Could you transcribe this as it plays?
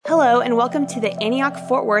Hello, and welcome to the Antioch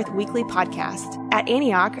Fort Worth Weekly Podcast. At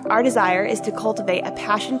Antioch, our desire is to cultivate a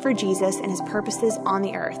passion for Jesus and his purposes on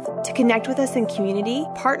the earth. To connect with us in community,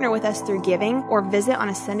 partner with us through giving, or visit on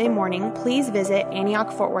a Sunday morning, please visit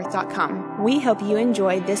AntiochFortWorth.com. We hope you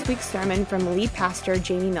enjoy this week's sermon from lead pastor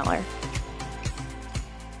Jamie Miller.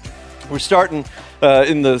 We're starting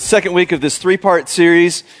in the second week of this three-part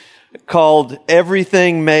series called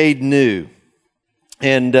Everything Made New.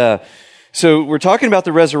 And so we're talking about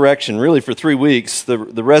the resurrection, really, for 3 weeks, the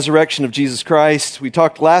resurrection of Jesus Christ. We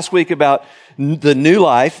talked last week about the new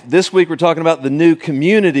life. This week we're talking about the new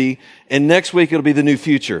community, and next week it'll be the new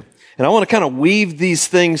future. And I want to kind of weave these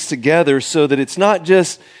things together so that it's not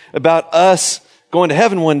just about us going to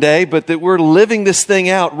heaven one day, but that we're living this thing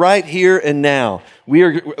out right here and now.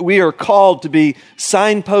 We are called to be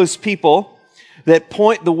signpost people that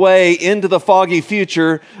point the way into the foggy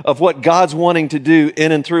future of what God's wanting to do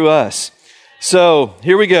in and through us. So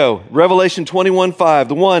here we go. Revelation 21:5.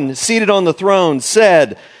 The one seated on the throne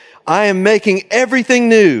said, I am making everything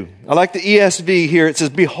new. I like the ESV here. It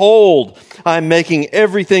says, behold, I am making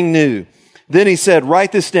everything new. Then he said,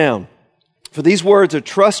 write this down, for these words are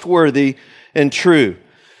trustworthy and true.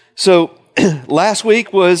 So last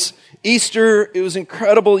week was Easter. It was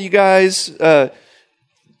incredible, you guys. 3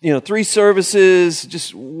 services,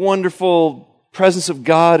 just wonderful presence of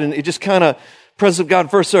God. And it just kind of, presence of God in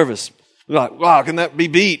first service. Like, wow, can that be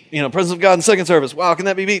beat? Presence of God in second service. Wow, can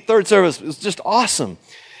that be beat? Third service. It was just awesome.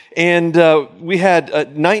 And we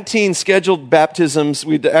had 19 scheduled baptisms.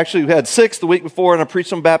 We had 6 the week before, and I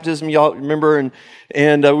preached on baptism, y'all remember,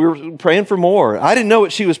 and we were praying for more. I didn't know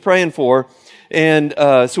what she was praying for. And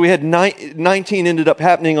so we had 19 ended up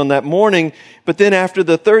happening on that morning. But then after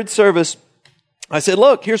the third service, I said,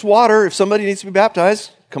 look, here's water. If somebody needs to be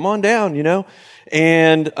baptized, come on down,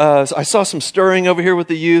 And so I saw some stirring over here with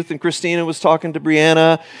the youth, and Christina was talking to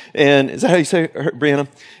Brianna. And is that how you say her, Brianna?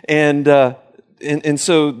 And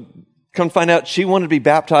so come find out she wanted to be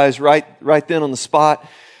baptized right then on the spot.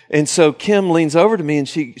 And so Kim leans over to me and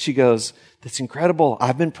she goes, that's incredible.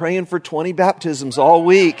 I've been praying for 20 baptisms all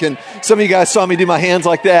week. And some of you guys saw me do my hands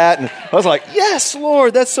like that. And I was like, yes,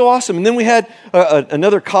 Lord, that's so awesome. And then we had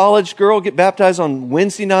another college girl get baptized on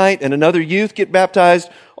Wednesday night and another youth get baptized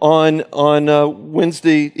on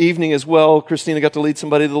Wednesday evening as well. Christina got to lead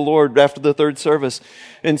somebody to the Lord after the third service.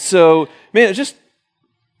 And so, man,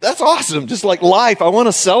 that's awesome. Just like life. I want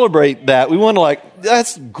to celebrate that. We want to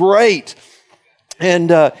that's great. And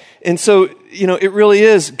so, it really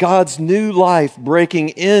is God's new life breaking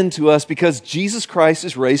into us because Jesus Christ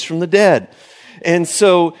is raised from the dead. And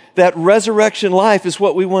so that resurrection life is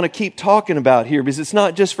what we want to keep talking about here, because it's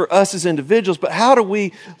not just for us as individuals, but how do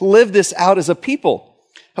we live this out as a people?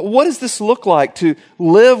 What does this look like to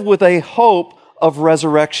live with a hope of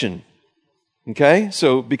resurrection? Okay,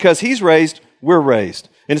 so because he's raised, we're raised.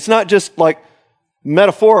 And it's not just like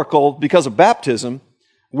metaphorical because of baptism.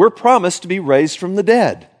 We're promised to be raised from the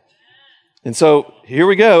dead. And so here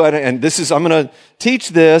we go. And I'm going to teach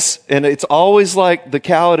this, and it's always like the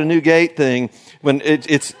cow at a new gate thing. When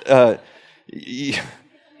anybody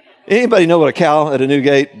know what a cow at a new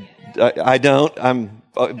gate? I don't.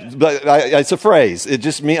 It's a phrase. I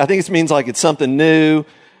think it means like it's something new.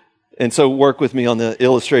 And so work with me on the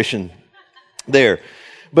illustration there.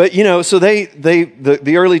 But, so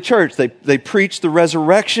the early church, they preached the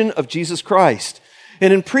resurrection of Jesus Christ.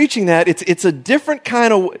 And in preaching that, it's a different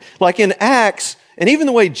kind of, like in Acts, and even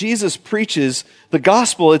the way Jesus preaches the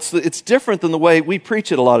gospel, it's different than the way we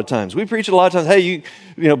preach it a lot of times. We preach it a lot of times, hey, you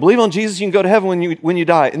believe on Jesus, you can go to heaven when you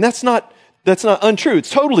die. And that's not untrue. It's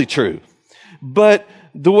totally true. But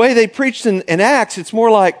the way they preached in Acts, it's more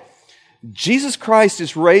like Jesus Christ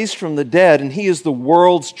is raised from the dead, and he is the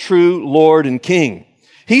world's true Lord and King.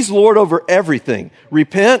 He's Lord over everything.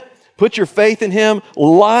 Repent. Put your faith in him,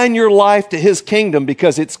 line your life to his kingdom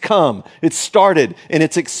because it's come, it's started, and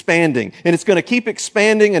it's expanding. And it's going to keep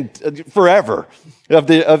expanding and forever. Of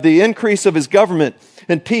the increase of his government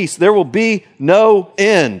and peace, there will be no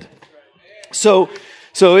end. So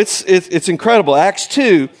it's incredible. Acts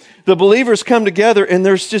 2, the believers come together and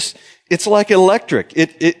it's like electric.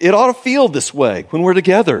 It ought to feel this way when we're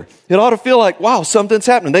together. It ought to feel like, wow, something's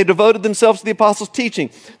happening. They devoted themselves to the apostles' teaching,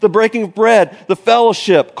 the breaking of bread, the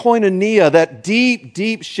fellowship, koinonia, that deep,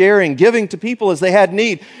 deep sharing, giving to people as they had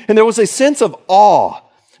need. And there was a sense of awe.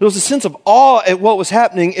 There was a sense of awe at what was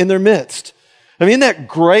happening in their midst. I mean, isn't that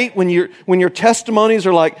great when your testimonies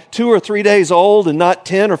are like 2 or 3 days old and not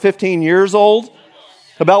 10 or 15 years old?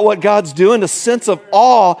 About what God's doing, a sense of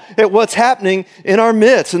awe at what's happening in our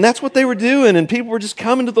midst. And that's what they were doing. And people were just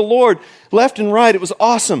coming to the Lord left and right. It was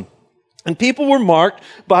awesome. And people were marked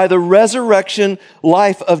by the resurrection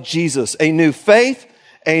life of Jesus, a new faith,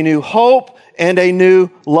 a new hope, and a new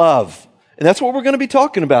love. And that's what we're going to be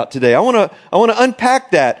talking about today. I want to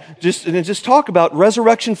unpack that and just talk about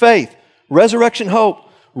resurrection faith, resurrection hope,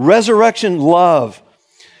 resurrection love.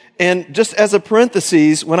 And just as a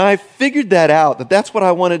parenthesis, when I figured that out, that's what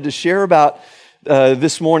I wanted to share about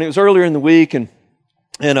this morning. It was earlier in the week, and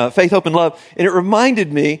faith, hope, and love. And it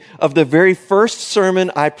reminded me of the very first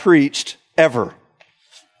sermon I preached ever.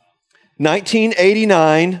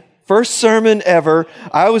 1989, first sermon ever.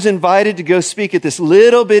 I was invited to go speak at this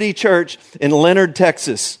little bitty church in Leonard,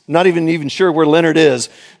 Texas. Not even sure where Leonard is,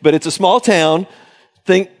 but it's a small town.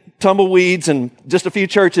 Think tumbleweeds and just a few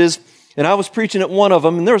churches. And I was preaching at one of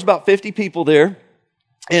them, and there was about 50 people there.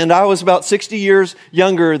 And I was about 60 years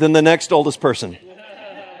younger than the next oldest person.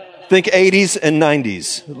 Think 80s and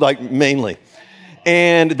 90s, like mainly.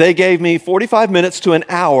 And they gave me 45 minutes to an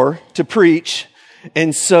hour to preach.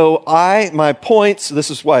 And so my points,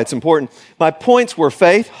 this is why it's important, my points were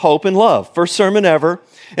faith, hope, and love. First sermon ever.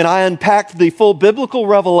 And I unpacked the full biblical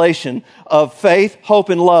revelation of faith, hope,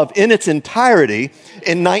 and love in its entirety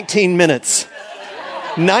in 19 minutes.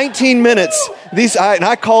 19 minutes. And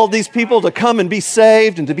I called these people to come and be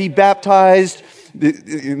saved and to be baptized.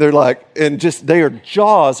 They're like, and just their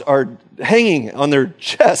jaws are hanging on their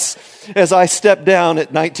chests as I step down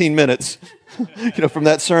at 19 minutes, from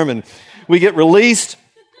that sermon. We get released.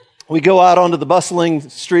 We go out onto the bustling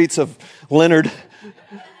streets of Leonard.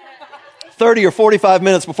 30 or 45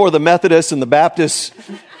 minutes before the Methodists and the Baptists.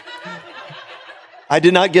 I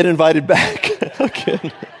did not get invited back.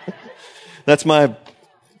 Okay. That's my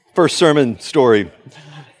first sermon story.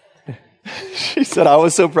 She said, I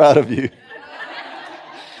was so proud of you.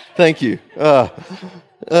 Thank you.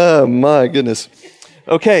 Oh my goodness.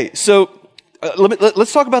 Okay, so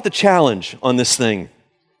let's talk about the challenge on this thing.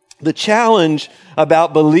 The challenge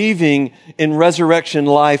about believing in resurrection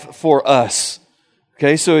life for us.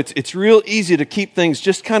 Okay, so it's real easy to keep things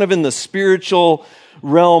just kind of in the spiritual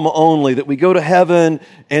realm only, that we go to heaven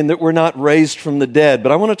and that we're not raised from the dead.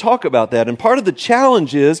 But I want to talk about that. And part of the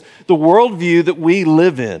challenge is the worldview that we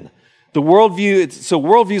live in. The worldview,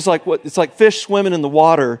 worldview is like it's like fish swimming in the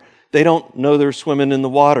water. They don't know they're swimming in the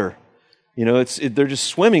water. They're just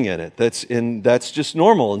swimming in it. That's just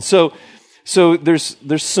normal. And so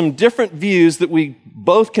there's some different views that we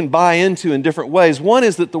both can buy into in different ways. One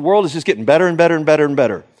is that the world is just getting better and better and better and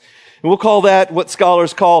better. And we'll call that what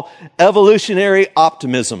scholars call evolutionary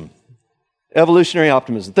optimism. Evolutionary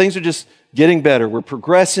optimism. Things are just getting better. We're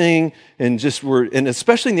progressing, and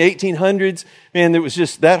especially in the 1800s, man, there was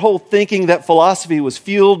just that whole thinking, that philosophy was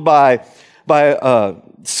fueled by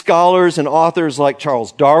scholars and authors like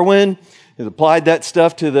Charles Darwin, who applied that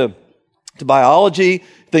stuff to biology.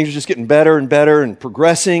 Things are just getting better and better and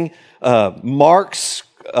progressing. Marx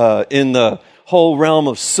in the whole realm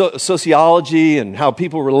of sociology and how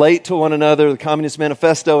people relate to one another, the Communist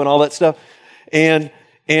Manifesto and all that stuff. And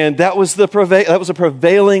that was a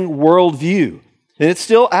prevailing worldview. And it's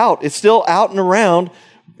still out. It's still out and around.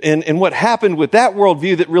 And what happened with that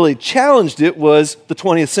worldview that really challenged it was the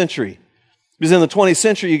 20th century. Because in the 20th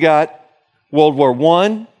century, you got World War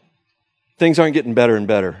I. Things aren't getting better and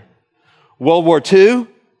better. World War II.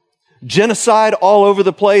 Genocide all over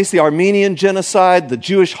the place. The Armenian genocide, the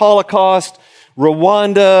Jewish Holocaust,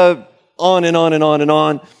 Rwanda, on and on and on and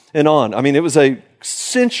on and on. I mean, it was a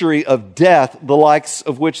century of death, the likes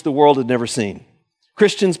of which the world had never seen.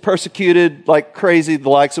 Christians persecuted like crazy, the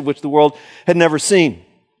likes of which the world had never seen.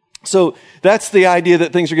 So that's the idea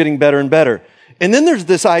that things are getting better and better. And then there's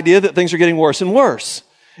this idea that things are getting worse and worse.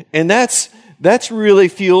 And that's really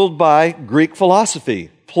fueled by Greek philosophy,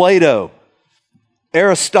 Plato,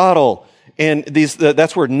 Aristotle, and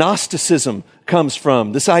that's where Gnosticism comes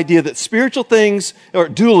from. This idea that spiritual things, or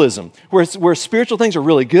dualism, where spiritual things are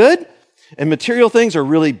really good and material things are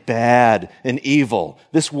really bad and evil.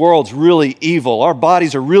 This world's really evil. Our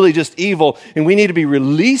bodies are really just evil, and we need to be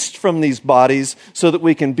released from these bodies so that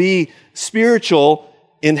we can be spiritual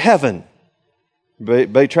in heaven.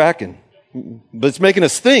 By tracking. But it's making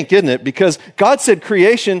us think, isn't it? Because God said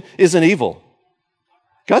creation isn't evil.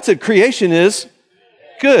 God said creation is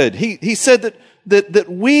good. He said that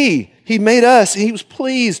He made us, and He was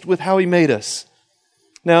pleased with how He made us.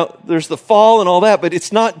 Now, there's the fall and all that, but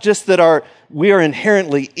it's not just that we are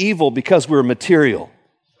inherently evil because we're material.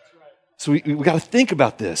 So we got to think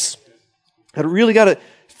about this. Really got to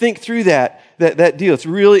think through that deal. It's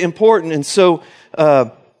really important. And so,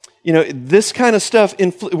 this kind of stuff,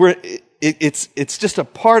 it's just a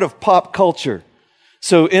part of pop culture.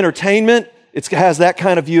 So entertainment, it has that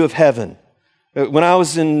kind of view of heaven. When I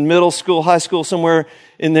was in middle school, high school, somewhere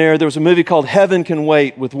in there was a movie called Heaven Can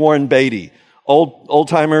Wait with Warren Beatty. Old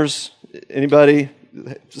timers, anybody?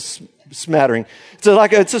 Just smattering.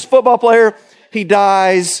 It's this football player. He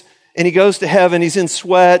dies and he goes to heaven. He's in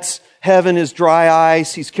sweats. Heaven is dry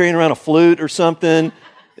ice. He's carrying around a flute or something.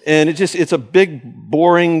 And it's a big,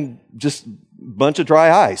 boring, just bunch of dry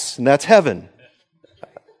ice. And that's heaven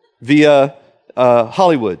via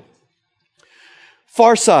Hollywood.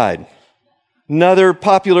 Far Side, another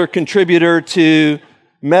popular contributor to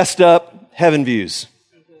messed up heaven views.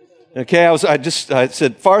 Okay, I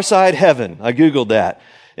said Far Side Heaven. I Googled that.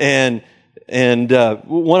 And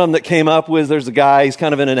one of them that came up was there's a guy, he's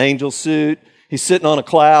kind of in an angel suit. He's sitting on a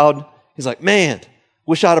cloud. He's like, man,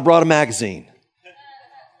 wish I'd have brought a magazine.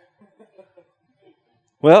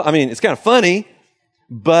 Well, I mean, it's kind of funny,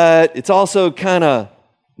 but it's also kind of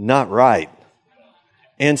not right.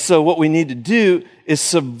 And so what we need to do is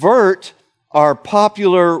subvert our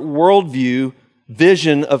popular worldview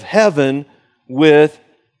vision of heaven with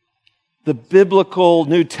the biblical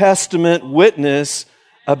New Testament witness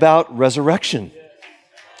about resurrection.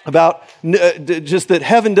 About just that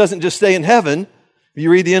heaven doesn't just stay in heaven. If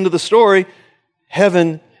you read the end of the story,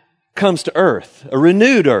 heaven comes to earth, a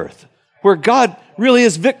renewed earth, where God really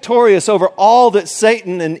is victorious over all that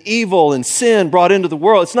Satan and evil and sin brought into the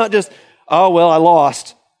world. It's not just, oh, well, I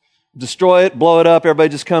lost. Destroy it, blow it up, everybody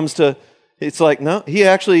just comes to... It's like, no,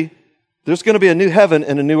 there's going to be a new heaven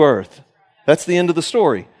and a new earth. That's the end of the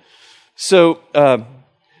story. So,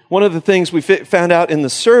 one of the things we found out in the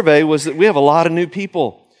survey was that we have a lot of new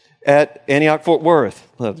people at Antioch Fort Worth.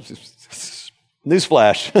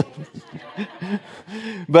 Newsflash.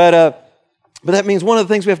 But that means one of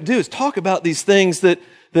the things we have to do is talk about these things that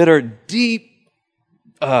are deep,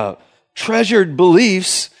 treasured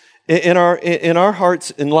beliefs in our hearts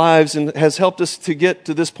and lives, and has helped us to get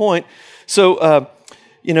to this point. So,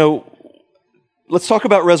 let's talk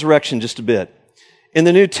about resurrection just a bit. In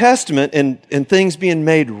the New Testament and things being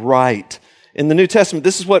made right. In the New Testament,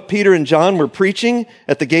 this is what Peter and John were preaching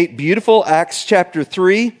at the Gate Beautiful, Acts chapter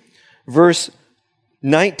 3, verse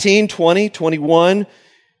 19, 20, 21.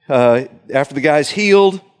 After the guy's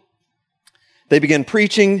healed, they begin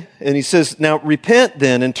preaching, and he says, now repent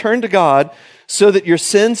then and turn to God so that your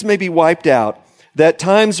sins may be wiped out, that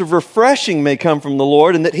times of refreshing may come from the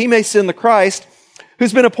Lord, and that he may send the Christ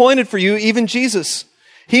who's been appointed for you, even Jesus.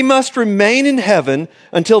 He must remain in heaven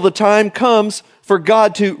until the time comes for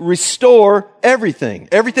God to restore everything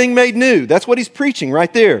made new. That's what he's preaching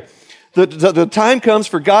right there. The time comes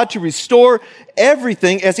for God to restore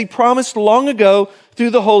everything as he promised long ago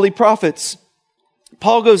through the holy prophets.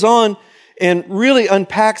 Paul goes on and really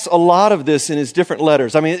unpacks a lot of this in his different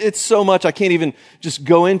letters. I mean, it's so much, I can't even just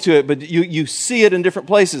go into it, but you see it in different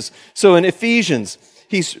places. So in Ephesians,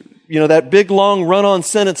 he's, that big long run-on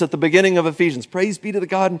sentence at the beginning of Ephesians, praise be to the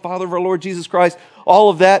God and Father of our Lord Jesus Christ, all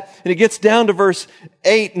of that. And it gets down to verse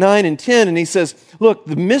 8, 9, and 10, and he says, look,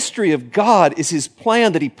 the mystery of God is his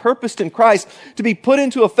plan that he purposed in Christ to be put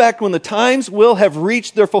into effect when the times will have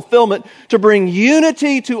reached their fulfillment, to bring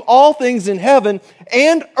unity to all things in heaven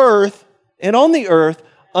and earth, and on the earth,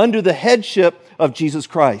 under the headship of Jesus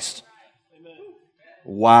Christ. Amen.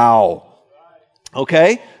 Wow.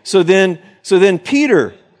 Okay, so then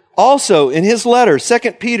Peter, also in his letter,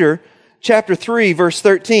 2 Peter chapter 3, verse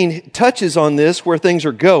 13, touches on this, where things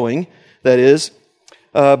are going, that is.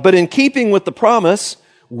 But in keeping with the promise,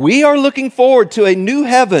 we are looking forward to a new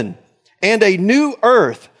heaven and a new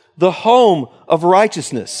earth, the home of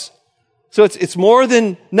righteousness. So it's more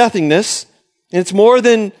than nothingness. And it's more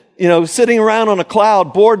than, sitting around on a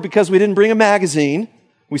cloud bored because we didn't bring a magazine.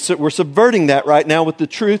 We're subverting that right now with the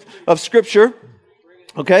truth of Scripture.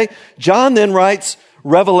 Okay? John then writes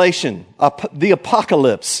Revelation. The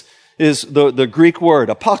apocalypse is the Greek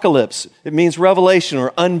word. Apocalypse. It means revelation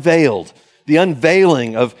or unveiled. The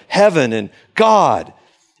unveiling of heaven and God.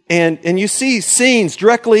 And you see scenes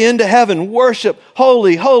directly into heaven. Worship.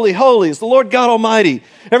 Holy, holy, holy is the Lord God Almighty.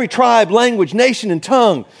 Every tribe, language, nation, and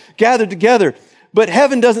tongue gathered together. But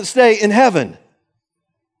heaven doesn't stay in heaven.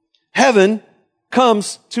 Heaven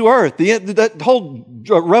comes to earth. That whole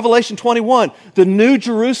Revelation 21, the new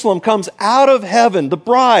Jerusalem comes out of heaven, the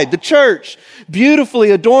bride, the church,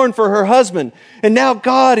 beautifully adorned for her husband. And now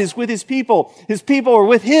God is with his people. His people are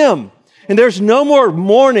with him. And there's no more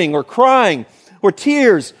mourning or crying or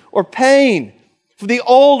tears or pain. For the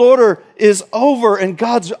old order is over and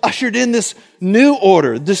God's ushered in this new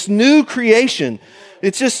order, this new creation.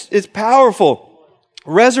 It's powerful.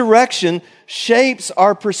 Resurrection shapes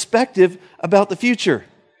our perspective about the future.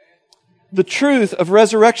 The truth of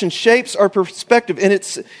resurrection shapes our perspective,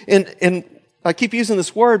 and I keep using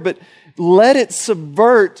this word, but let it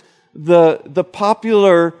subvert the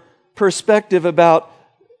popular perspective about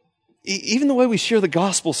even the way we share the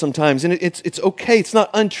gospel sometimes. And it's okay, it's not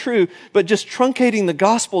untrue, but just truncating the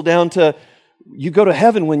gospel down to you go to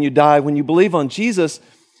heaven when you die, when you believe on Jesus,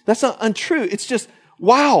 that's not untrue. It's just,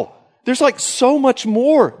 wow, there's like so much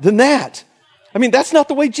more than that. I mean, that's not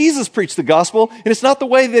the way Jesus preached the gospel, and it's not the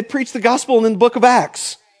way they preached the gospel in the book of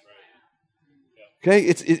Acts. Okay,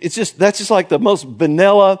 it's just, that's just like the most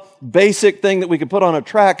vanilla, basic thing that we could put on a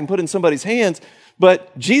track and put in somebody's hands.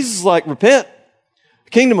 But Jesus is like, repent,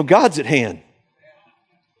 the kingdom of God's at hand.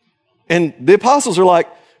 And the apostles are like,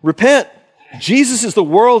 repent, Jesus is the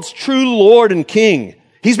world's true Lord and King.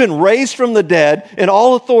 He's been raised from the dead, and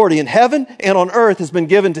all authority in heaven and on earth has been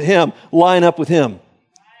given to him. Line up with him.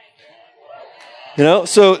 You know,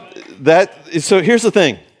 so here's the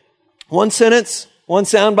thing. One sentence, one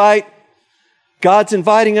soundbite. God's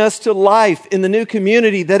inviting us to life in the new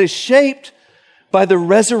community that is shaped by the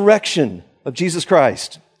resurrection of Jesus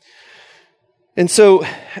Christ. And so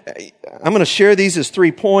I'm going to share these as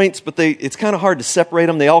 3 points, but it's kind of hard to separate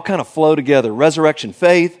them. They all kind of flow together. Resurrection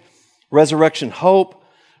faith, resurrection hope,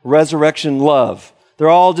 resurrection love. They're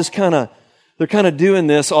all just they're kind of doing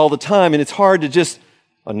this all the time, and it's hard to just,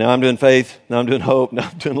 oh, now I'm doing faith, now I'm doing hope, now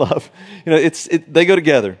I'm doing love. You know, they go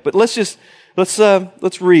together. But let's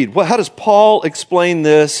read. How does Paul explain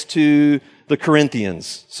this to the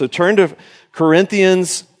Corinthians? So turn to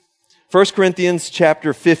 1 Corinthians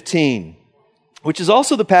chapter 15, which is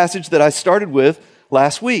also the passage that I started with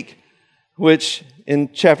last week, which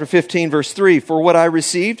in chapter 15, verse 3, for what I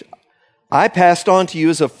received, I passed on to you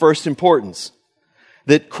as of first importance,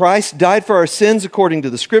 that Christ died for our sins according to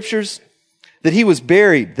the Scriptures, that he was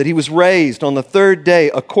buried, that he was raised on the third day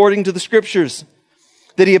according to the Scriptures,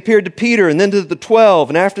 that he appeared to Peter and then to the 12,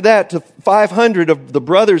 and after that to 500 of the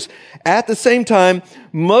brothers at the same time,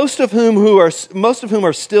 most of whom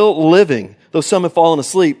are still living, though some have fallen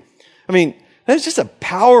asleep. I mean, that's just a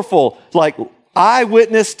powerful,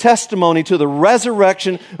 eyewitness testimony to the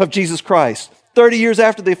resurrection of Jesus Christ. 30 years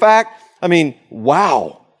after the fact, I mean,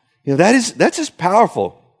 wow. You know, that's just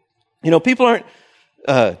powerful. You know, people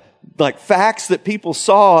aren't facts that people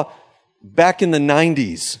saw back in the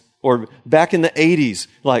 90s or back in the 80s,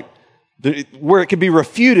 where it could be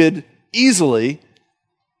refuted easily.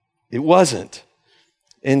 It wasn't.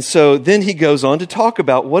 And so then he goes on to talk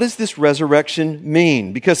about what does this resurrection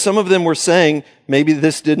mean? Because some of them were saying maybe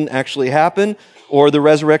this didn't actually happen or the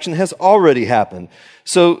resurrection has already happened.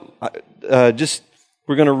 So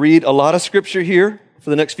we're going to read a lot of scripture here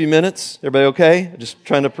for the next few minutes. Everybody okay? Just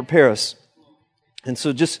trying to prepare us. And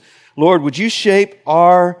so Lord, would you shape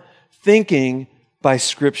our thinking by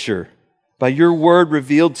Scripture, by your word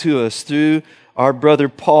revealed to us through our brother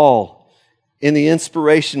Paul, in the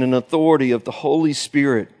inspiration and authority of the Holy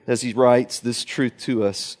Spirit as he writes this truth to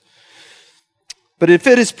us. But if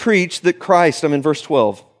it is preached that Christ, I'm in verse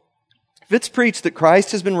 12, if it's preached that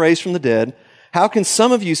Christ has been raised from the dead, how can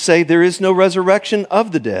some of you say there is no resurrection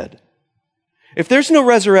of the dead? If there's no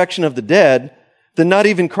resurrection of the dead, then not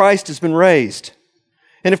even Christ has been raised.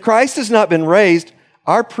 And if Christ has not been raised,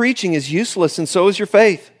 our preaching is useless and so is your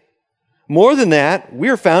faith. More than that, we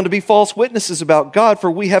are found to be false witnesses about God, for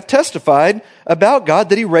we have testified about God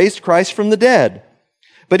that he raised Christ from the dead.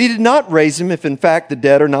 But he did not raise him if in fact the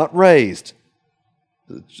dead are not raised.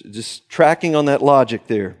 Just tracking on that logic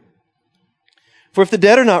there. For if the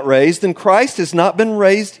dead are not raised, then Christ has not been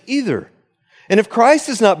raised either. And if Christ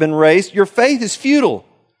has not been raised, your faith is futile,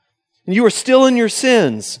 and you are still in your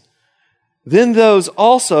sins. Then those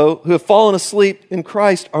also who have fallen asleep in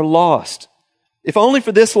Christ are lost. If only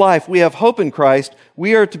for this life we have hope in Christ,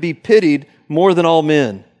 we are to be pitied more than all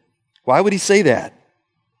men. Why would he say that?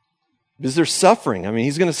 Because they're suffering. I mean,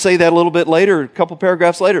 he's going to say that a little bit later, a couple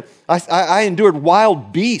paragraphs later. I endured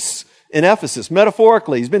wild beasts in Ephesus,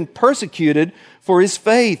 metaphorically. He's been persecuted for his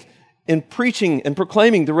faith in preaching and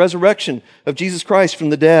proclaiming the resurrection of Jesus Christ from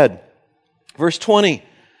the dead. Verse 20,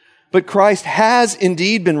 but Christ has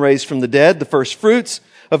indeed been raised from the dead, the first fruits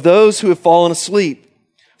of those who have fallen asleep.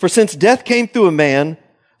 For since death came through a man,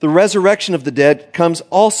 the resurrection of the dead comes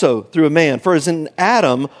also through a man. For as in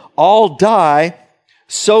Adam all die,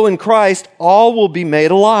 so in Christ all will be made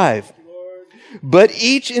alive. But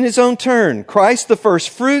each in his own turn, Christ the first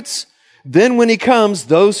fruits, then when he comes,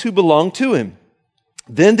 those who belong to him.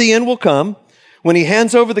 Then the end will come when he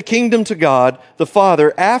hands over the kingdom to God, the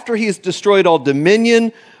Father, after he has destroyed all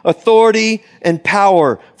dominion, authority, and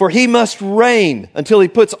power. For he must reign until he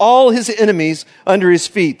puts all his enemies under his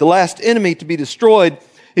feet. The last enemy to be destroyed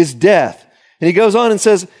is death. And he goes on and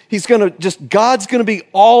says God's going to be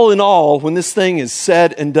all in all when this thing is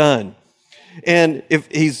said and done. And if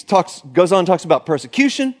goes on and talks about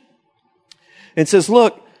persecution and says,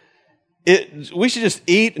 look, we should just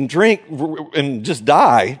eat and drink and just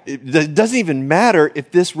die. It doesn't even matter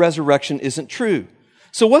if this resurrection isn't true.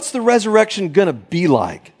 So what's the resurrection going to be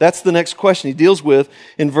like? That's the next question he deals with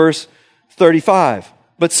in verse 35.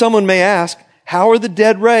 But someone may ask, how are the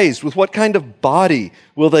dead raised? With what kind of body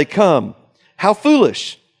will they come? How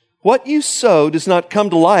foolish! What you sow does not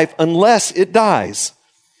come to life unless it dies.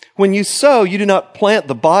 When you sow, you do not plant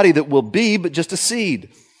the body that will be, but just a seed,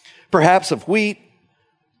 perhaps of wheat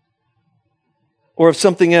or of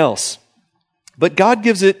something else. But God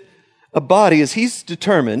gives it a body as He's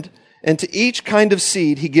determined, and to each kind of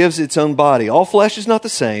seed He gives its own body. All flesh is not the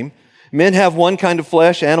same. Men have one kind of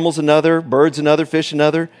flesh, animals another, birds another, fish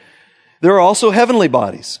another. There are also heavenly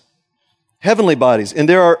bodies, and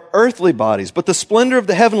there are earthly bodies. But the splendor of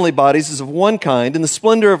the heavenly bodies is of one kind, and the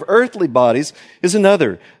splendor of earthly bodies is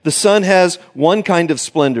another. The sun has one kind of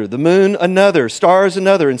splendor, the moon another, stars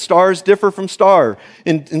another, and stars differ from star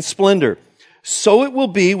in splendor. So it will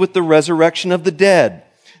be with the resurrection of the dead.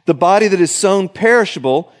 The body that is sown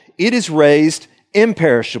perishable, it is raised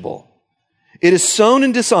imperishable. It is sown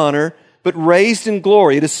in dishonor, but raised in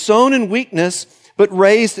glory. It is sown in weakness, but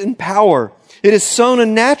raised in power. It is sown a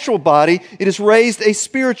natural body, it is raised a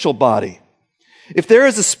spiritual body. If there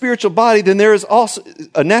is a spiritual body, then there is also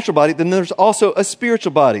a natural body, then there's also a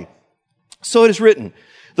spiritual body. So it is written,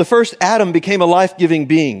 the first Adam became a life-giving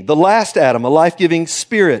being. The last Adam, a life-giving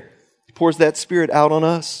spirit. He pours that spirit out on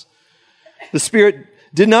us. The spirit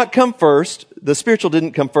did not come first, the spiritual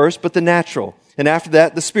didn't come first, but the natural. And after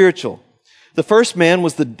that, the spiritual. The first man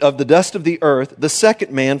was of the dust of the earth, the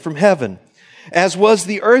second man from heaven. As was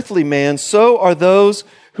the earthly man, so are those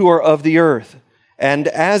who are of the earth. And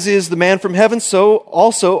as is the man from heaven, so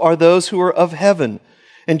also are those who are of heaven.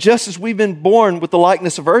 And just as we've been born with the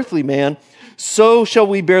likeness of earthly man, so shall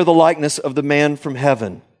we bear the likeness of the man from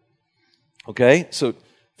heaven. Okay, so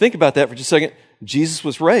think about that for just a second. Jesus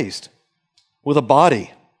was raised with a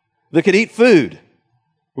body that could eat food.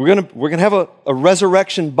 We're gonna have a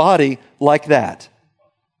resurrection body like that.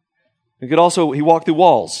 He walked through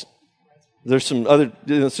walls. There's some other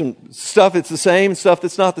some stuff that's the same, stuff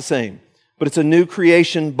that's not the same. But it's a new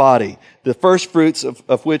creation body, the first fruits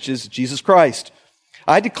of which is Jesus Christ.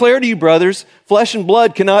 I declare to you, brothers, flesh and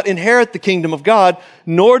blood cannot inherit the kingdom of God,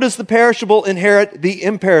 nor does the perishable inherit the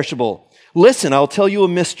imperishable. Listen, I'll tell you a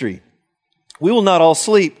mystery. We will not all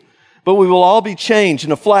sleep, but we will all be changed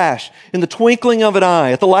in a flash, in the twinkling of an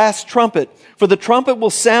eye, at the last trumpet. For the trumpet will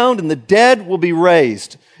sound, and the dead will be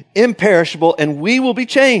raised, imperishable, and we will be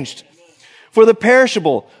changed. For the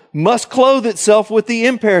perishable must clothe itself with the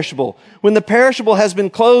imperishable. When the perishable has been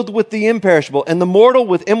clothed with the imperishable, and the mortal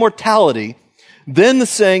with immortality, then the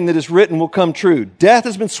saying that is written will come true. Death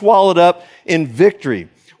has been swallowed up in victory.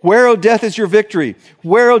 Where, O death, is your victory?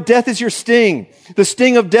 Where, O death, is your sting? The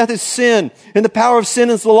sting of death is sin, and the power of sin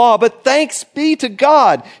is the law. But thanks be to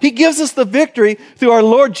God, He gives us the victory through our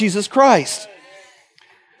Lord Jesus Christ.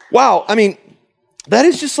 Wow, I mean, that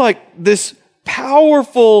is just like this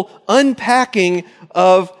powerful unpacking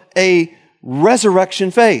of a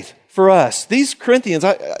resurrection faith for us. These Corinthians,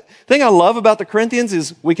 the thing I love about the Corinthians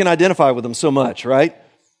is we can identify with them so much, right?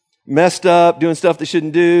 Messed up, doing stuff they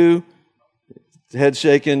shouldn't do, head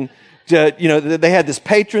shaking. They had this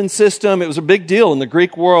patron system. It was a big deal in the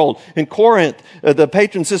Greek world. In Corinth, the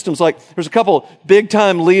patron system's like, there's a couple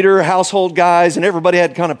big-time leader, household guys, and everybody had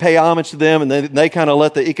to kind of pay homage to them, and they kind of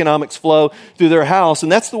let the economics flow through their house.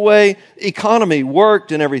 And that's the way economy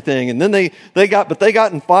worked and everything. And then they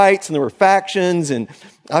got in fights, and there were factions, and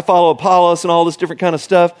I follow Apollos and all this different kind of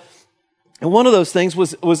stuff. And one of those things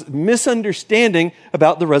was misunderstanding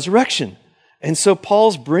about the resurrection. And so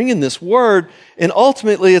Paul's bringing this word, and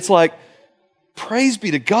ultimately it's like, praise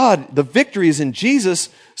be to God, the victory is in Jesus,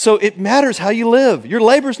 so it matters how you live. Your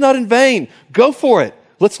labor's not in vain. Go for it.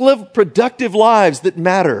 Let's live productive lives that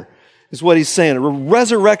matter, is what he's saying. A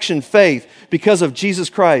resurrection faith because of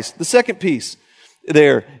Jesus Christ. The second piece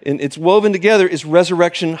there, and it's woven together, is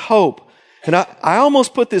resurrection hope. And I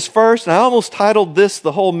almost put this first, and I almost titled this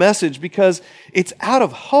the whole message, because it's out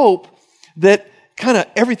of hope that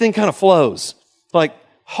everything kind of flows. Like,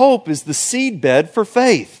 hope is the seedbed for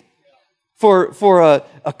faith, for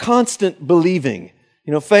a constant believing.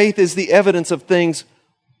 Faith is the evidence of things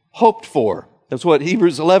hoped for. That's what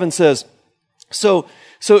Hebrews 11 says. So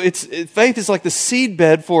faith is like the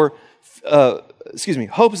seedbed for,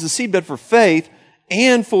 hope is the seedbed for faith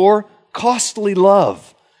and for costly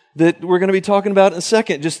love that we're going to be talking about in a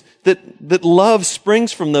second. Just that love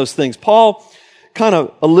springs from those things. Paul kind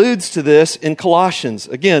of alludes to this in Colossians.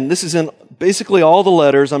 Again, this is in basically all the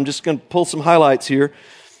letters. I'm just going to pull some highlights here.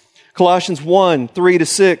 Colossians 1,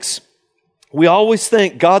 3-6. We always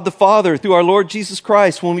thank God the Father through our Lord Jesus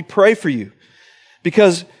Christ when we pray for you,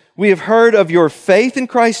 because we have heard of your faith in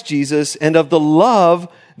Christ Jesus and of the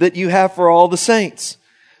love that you have for all the saints.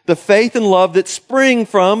 The faith and love that spring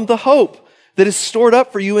from the hope that is stored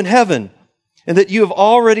up for you in heaven, and that you have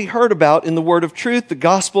already heard about in the word of truth, the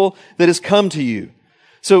gospel that has come to you.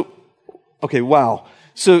 So, okay, wow.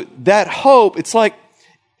 So that hope, it's like,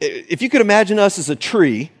 if you could imagine us as a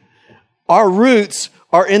tree, our roots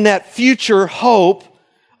are in that future hope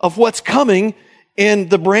of what's coming, and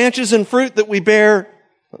the branches and fruit that we bear,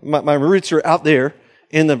 my roots are out there,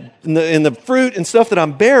 and the fruit and stuff that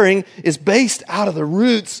I'm bearing is based out of the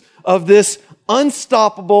roots of this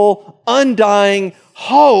unstoppable, undying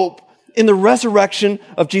hope in the resurrection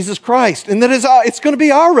of Jesus Christ. And that is, it's going to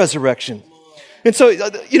be our resurrection. And so,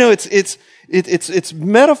 it's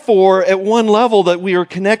metaphor at one level that we are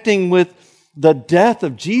connecting with the death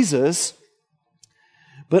of Jesus,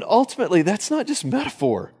 but ultimately that's not just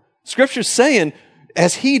metaphor. Scripture's saying,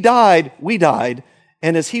 as He died, we died,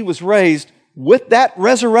 and as He was raised, with that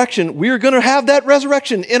resurrection, we're going to have that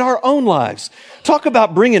resurrection in our own lives. Talk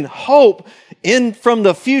about bringing hope in from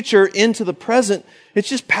the future into the present. It's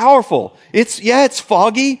just powerful. It's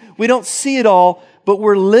foggy. We don't see it all, but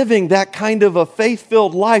we're living that kind of a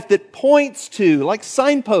faith-filled life that points to, like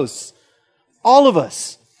signposts, all of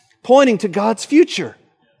us, pointing to God's future.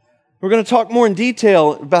 We're going to talk more in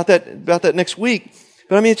detail about that next week.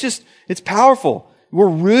 But I mean, it's powerful. We're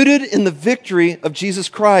rooted in the victory of Jesus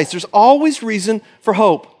Christ. There's always reason for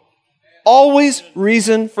hope. Always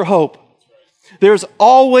reason for hope. There's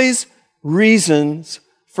always reasons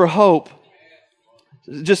for hope.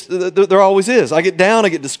 Just, there always is. I get down, I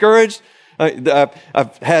get discouraged.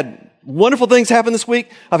 I've had wonderful things happen this week.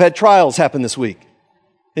 I've had trials happen this week.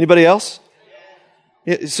 Anybody else?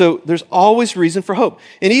 So there's always reason for hope.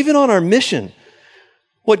 And even on our mission,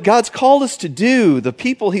 what God's called us to do, the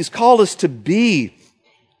people He's called us to be,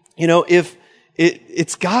 if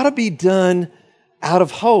it's got to be done out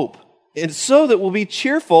of hope, and so that we'll be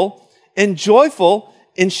cheerful and joyful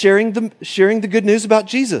in sharing the good news about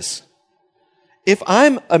Jesus. If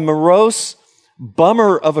I'm a morose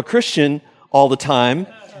bummer of a Christian all the time,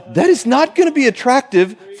 that is not going to be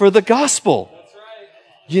attractive for the gospel.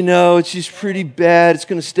 It's just pretty bad. It's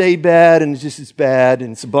going to stay bad, and it's bad,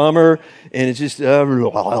 and it's a bummer, and it's just, and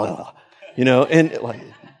like,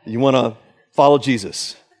 you want to follow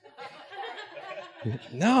Jesus.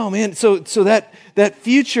 No, man. So that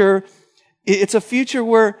future, it's a future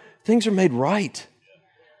where things are made right.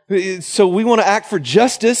 So we want to act for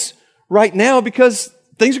justice right now because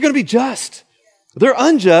things are going to be just. They're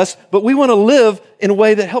unjust, but we want to live in a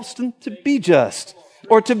way that helps them to be just,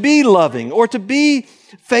 or to be loving, or to be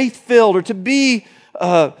faith-filled, or to be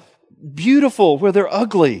beautiful where they're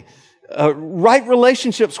ugly, right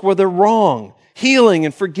relationships where they're wrong, healing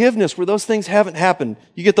and forgiveness where those things haven't happened.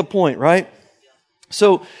 You get the point, right?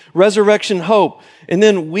 So resurrection hope, and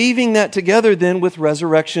then weaving that together then with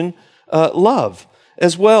resurrection love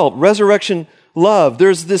as well. Resurrection love.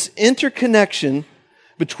 There's this interconnection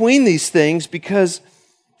between these things because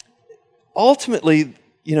ultimately,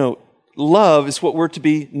 love is what we're to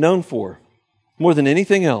be known for more than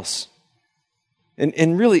anything else.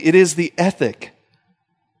 And really, it is the ethic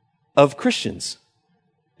of Christians,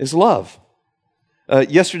 is love.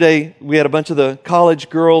 Yesterday, we had a bunch of the college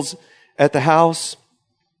girls at the house.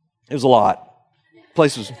 It was a lot.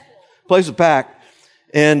 Place was packed.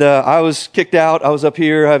 And I was kicked out. I was up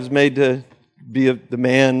here. I was made to be the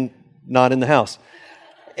man not in the house.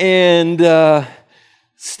 And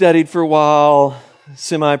studied for a while,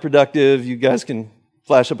 semi-productive. You guys can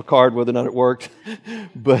flash up a card whether or not it worked.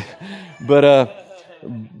 But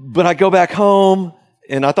I go back home,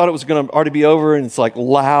 and I thought it was going to already be over, and it's like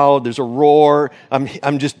loud. There's a roar.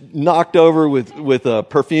 I'm just knocked over with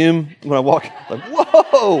perfume when I walk. Like,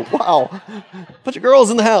 whoa, wow, bunch of girls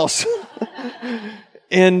in the house.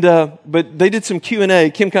 And but they did some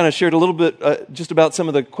Q&A. Kim kind of shared a little bit just about some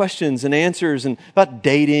of the questions and answers, and about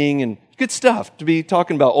dating and good stuff to be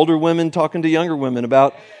talking about. Older women talking to younger women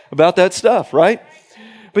about that stuff, right?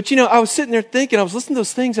 But I was sitting there thinking, I was listening to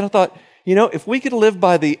those things, and I thought, if we could live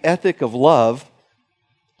by the ethic of love,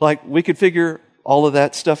 like we could figure all of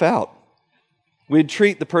that stuff out. We'd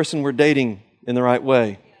treat the person we're dating in the right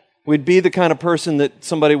way. We'd be the kind of person that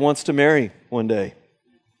somebody wants to marry one day.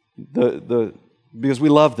 Because we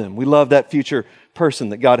love them. We love that future person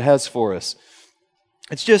that God has for us.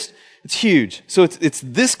 It's huge. So it's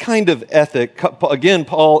this kind of ethic. Again,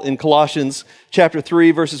 Paul in Colossians chapter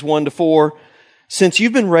 3, verses 1-4, since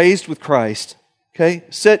you've been raised with Christ, Okay?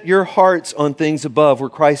 Set your hearts on things above, where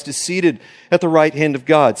Christ is seated at the right hand of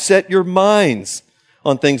God. Set your minds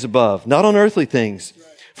on things above, not on earthly things.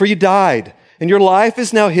 For you died, and your life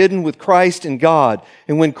is now hidden with Christ in God.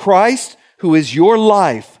 And when Christ, who is your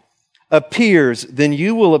life, appears, then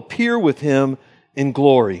you will appear with Him in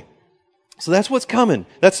glory. So that's what's coming.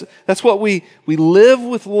 That's what we live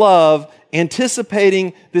with love,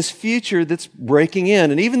 anticipating this future that's breaking in.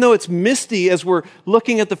 And even though it's misty as we're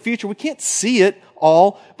looking at the future, we can't see it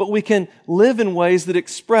all, but we can live in ways that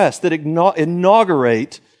express, that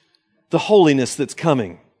inaugurate the holiness that's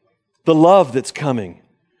coming, the love that's coming,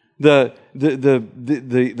 the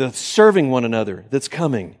serving one another that's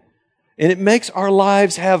coming. And it makes our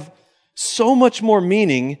lives have so much more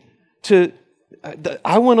meaning to,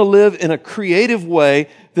 I want to live in a creative way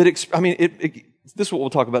that, this is what we'll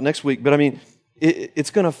talk about next week, but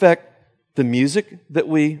it's going to affect the music that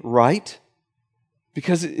we write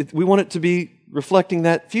because we want it to be reflecting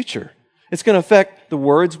that future. It's going to affect the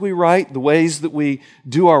words we write, the ways that we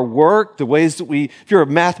do our work, the ways that if you're a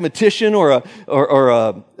mathematician or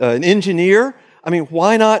an engineer,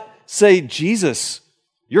 why not say, Jesus,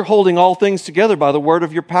 you're holding all things together by the word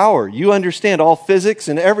of your power. You understand all physics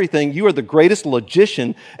and everything. You are the greatest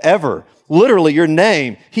logician ever. Literally, your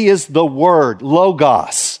name, He is the Word,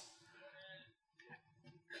 Logos.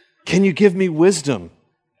 Can you give me wisdom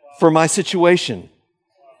for my situation?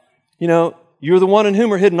 You're the one in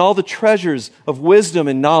whom are hidden all the treasures of wisdom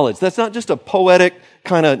and knowledge. That's not just a poetic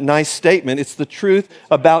kind of nice statement. It's the truth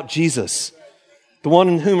about Jesus. The one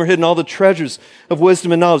in whom are hidden all the treasures of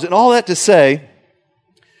wisdom and knowledge. And all that to say,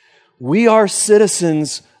 we are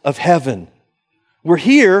citizens of heaven. We're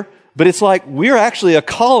here, but it's like we're actually a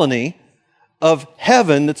colony of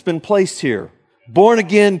heaven that's been placed here. Born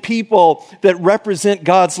again people that represent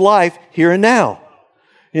God's life here and now.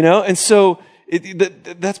 And so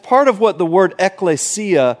that's part of what the word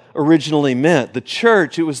ecclesia originally meant. The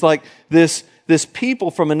church, it was like this people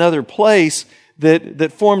from another place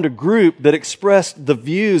that formed a group that expressed the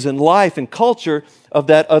views and life and culture of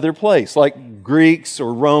that other place. Like Greeks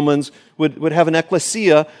or Romans would have an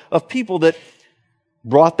ecclesia of people that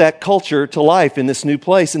brought that culture to life in this new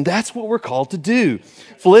place. And that's what we're called to do.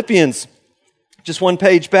 Philippians, just one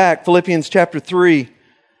page back, Philippians chapter 3,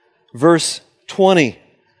 verse 20.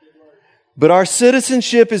 But our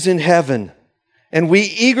citizenship is in heaven, and we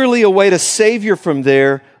eagerly await a Savior from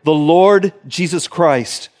there, the Lord Jesus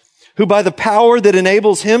Christ, who by the power that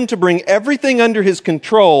enables Him to bring everything under His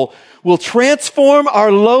control will transform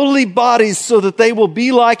our lowly bodies so that they will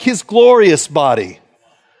be like His glorious body.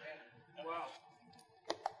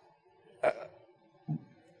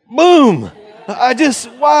 Boom! I guess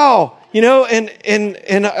part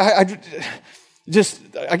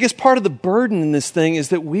of the burden in this thing is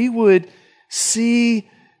that we would see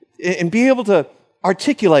and be able to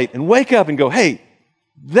articulate and wake up and go, hey,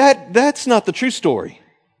 that's not the true story.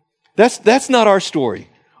 That's not our story.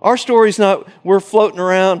 Our story is not we're floating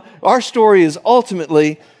around. Our story is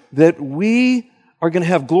ultimately that we are going to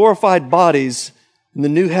have glorified bodies in the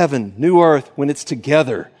new heaven, new earth when it's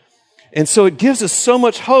together. And so it gives us so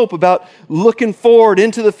much hope about looking forward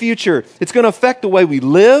into the future. It's going to affect the way we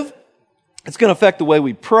live. It's going to affect the way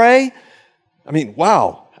we pray.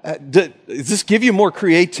 Wow. Does this give you more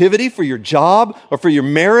creativity for your job or for your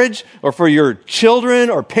marriage or for your children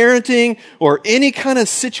or parenting or any kind of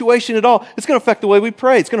situation at all? It's going to affect the way we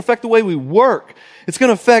pray. It's going to affect the way we work. It's going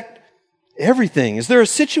to affect everything. Is there a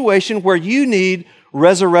situation where you need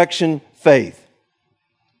resurrection faith?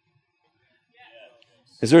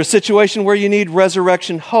 Is there a situation where you need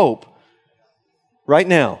resurrection hope right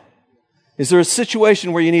now? Is there a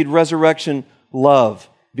situation where you need resurrection love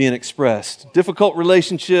being expressed? Difficult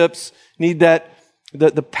relationships need that.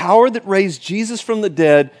 The power that raised Jesus from the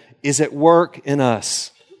dead is at work in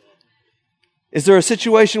us. Is there a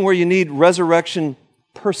situation where you need resurrection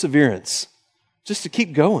perseverance? Just to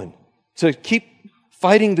keep going, to keep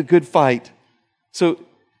fighting the good fight. So,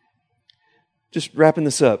 just wrapping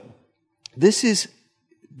this up. This is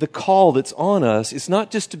the call that's on us. It's not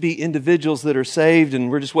just to be individuals that are saved and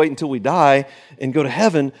we're just waiting until we die and go to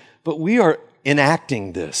heaven, but we are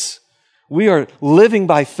enacting this. We are living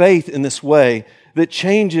by faith in this way that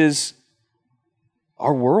changes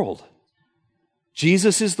our world.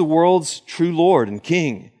 Jesus is the world's true Lord and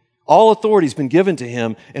King. All authority has been given to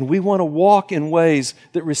Him, and we want to walk in ways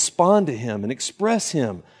that respond to Him and express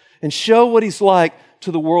Him and show what He's like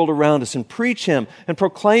to the world around us and preach Him and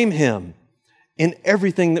proclaim Him in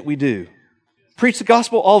everything that we do. Preach the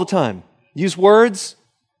gospel all the time. Use words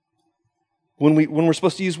when we're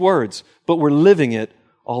supposed to use words, but we're living it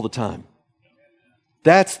all the time.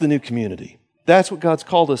 That's the new community. That's what God's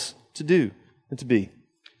called us to do. and to be.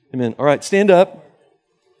 Amen. All right, stand up.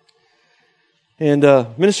 And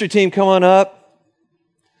ministry team, come on up.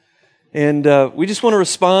 And we just want to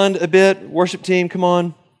respond a bit. Worship team, come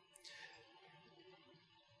on.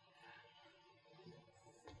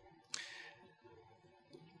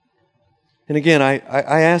 And again, I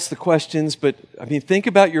ask the questions, but I mean, think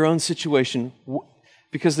about your own situation,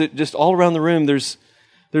 because just all around the room, there's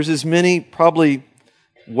as many probably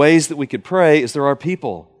ways that we could pray as there are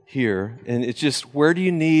people here. And it's just, where do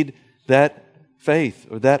you need that faith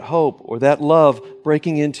or that hope or that love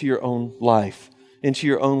breaking into your own life, into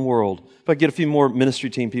your own world? If I get a few more ministry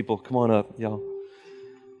team people, come on up, y'all.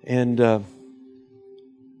 And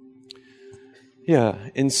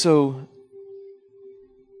and so,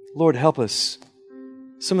 Lord, help us.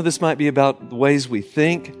 Some of this might be about the ways we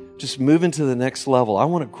think. Just move into the next level. I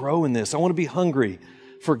want to grow in this. I want to be hungry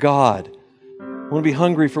for God. I want to be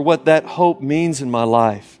hungry for what that hope means in my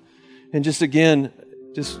life. And just again,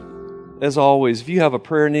 just as always, if you have a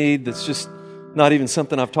prayer need that's just not even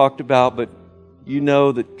something I've talked about, but you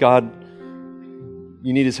know that God,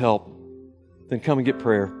 you need His help, then come and get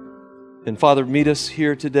prayer. And Father, meet us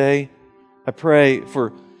here today. I pray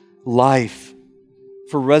for life,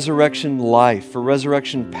 for resurrection life, for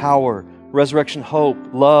resurrection power, resurrection hope,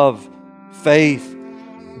 love, faith,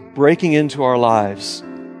 breaking into our lives.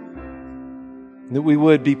 And that we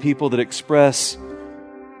would be people that express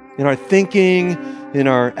in our thinking, in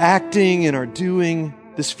our acting, in our doing,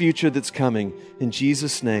 this future that's coming. In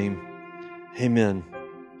Jesus' name, amen.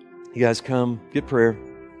 You guys come, get prayer.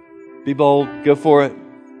 Be bold, go for it.